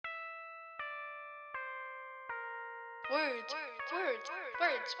Words.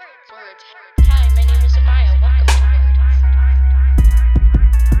 Hi, my name is Amaya. Welcome to Words.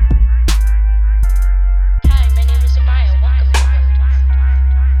 Hi, my name is Amaya. Welcome to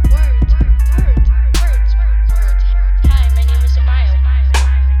Words. Hi, my name is Amaya.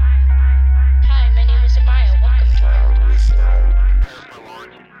 Hi, my name is Amaya. Welcome to Words.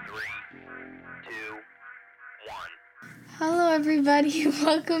 Hello, everybody.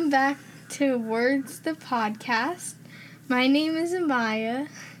 Welcome back to Words, the podcast. My name is Amaya.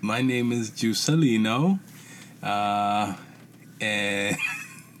 My name is Giusalino. And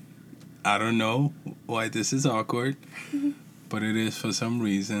I don't know why this is awkward, but it is for some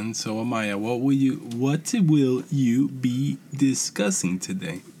reason. So, Amaya, what will you be discussing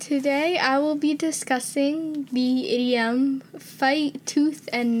today? Today, I will be discussing the idiom fight tooth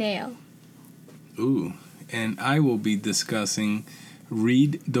and nail. Ooh, and I will be discussing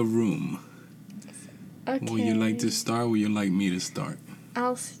read the room. Okay. Would you like to start or would you like me to start?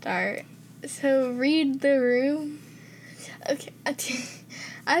 I'll start. So, read the room. Okay.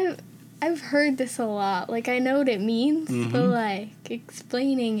 I've heard this a lot. Like, I know what it means, but, like,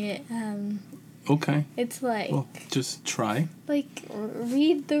 explaining it, Okay. it's like... Well, just try. Like,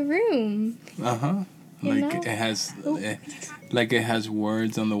 read the room. Uh-huh. You Like know? it has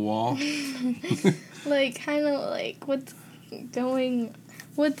words on the wall. Like, kind of like what's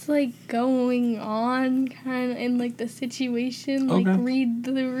going on kind of in like the situation. Like, Okay. read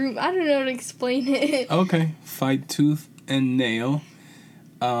the room. I don't know how to explain it. Okay. Fight tooth and nail.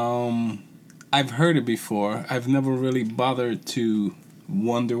 I've heard it before. I've never really bothered to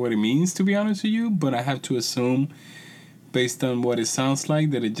wonder what it means, to be honest with you, but I have to assume, based on what it sounds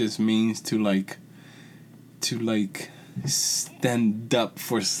like, that it just means to stand up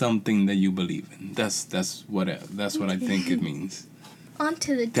for something that you believe in. That's what I think it means. On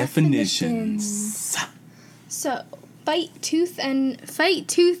to the definitions. So, fight tooth and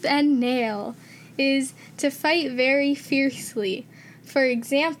nail is to fight very fiercely. For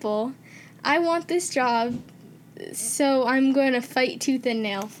example, I want this job, so I'm going to fight tooth and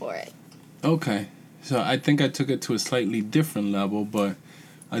nail for it. Okay. So I think I took it to a slightly different level, but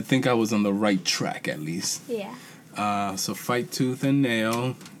I think I was on the right track at least. Yeah. So fight tooth and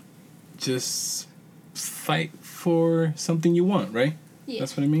nail. Just fight for something you want, right? Yeah.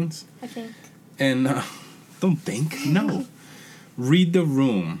 That's what it means? I think. And don't think. No. Read the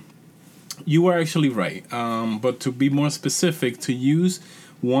room. You were actually right. But to be more specific, to use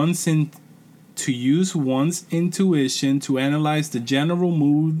one's intuition to analyze the general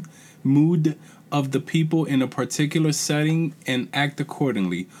mood of the people in a particular setting and act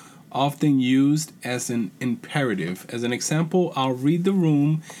accordingly, often used as an imperative. As an example, I'll read the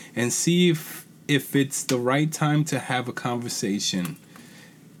room and see if it's the right time to have a conversation.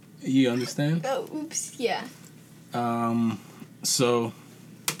 You understand? Oh, oops, yeah. So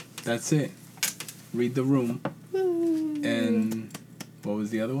that's it. Read the room. Woo. And what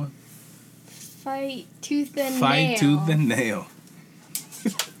was the other one? Fight tooth and nail. Fight tooth and nail.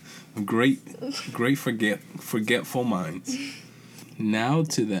 Great forgetful minds. Now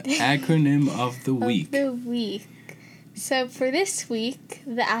to the acronym of the week. So for this week,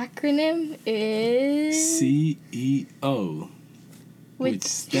 the acronym is CEO, which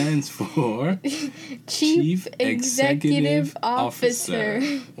stands for Chief Executive Officer.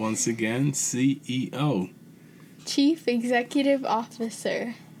 Once again, CEO. Chief Executive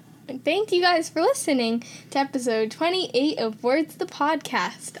Officer. And thank you guys for listening to episode 28 of Words the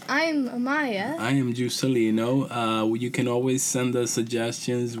Podcast. I'm Amaya. I am Giusalino. You can always send us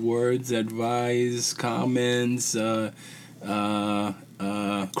suggestions, words, advice, comments,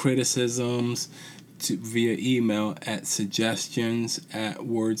 criticisms via email at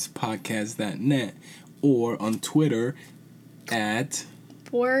suggestions@wordspodcast.net or on Twitter at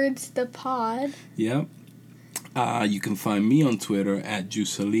Words the Pod. Yep. You can find me on Twitter at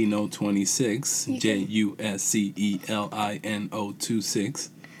Giusalino26, Juscelino26.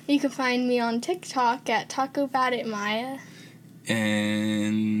 You can find me on TikTok at Taco Bat It Maya.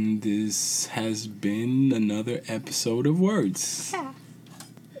 And this has been another episode of Words. Yeah.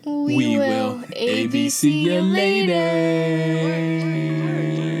 We will ABC you later.